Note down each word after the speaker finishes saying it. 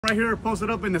Right here,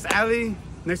 posted up in this alley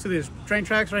next to these train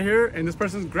tracks right here, and this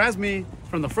person grabs me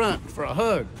from the front for a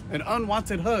hug, an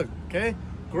unwanted hug. Okay,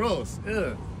 gross.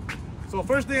 Ew. So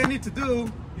first thing I need to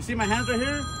do, you see my hands right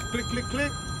here, click click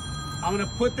click, I'm gonna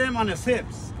put them on his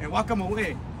hips and walk him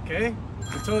away, okay,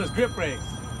 until his grip breaks.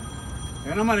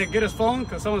 And I'm gonna get his phone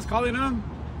because someone's calling him,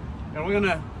 and we're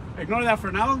gonna ignore that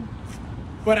for now.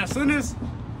 But as soon as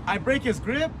I break his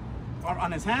grip or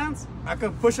on his hands, I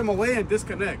can push him away and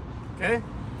disconnect. Okay,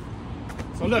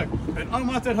 so look, an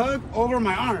unwanted hug over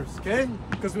my arms, okay?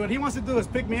 Because what he wants to do is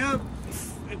pick me up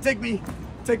and take me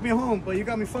home, but you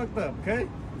got me fucked up, okay?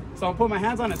 So I'll put my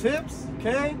hands on his hips,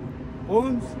 okay?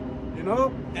 Booms, you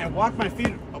know, and walk my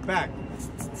feet back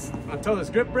until his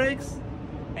grip breaks.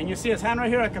 And you see his hand right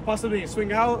here, I could possibly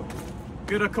swing out,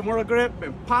 get a Kimura grip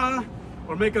and pa,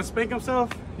 or make him spank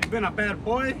himself. He's been a bad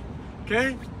boy,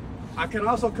 okay? I can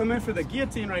also come in for the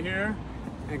guillotine right here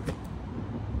and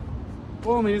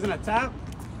boom, he's gonna tap.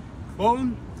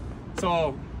 Boom.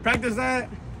 So practice that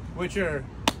with your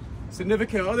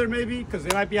significant other maybe, because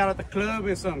they might be out at the club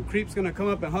and some creep's gonna come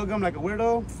up and hug them like a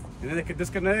weirdo, and then they could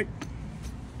disconnect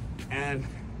and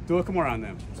do a Kimura on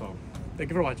them. So thank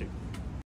you for watching.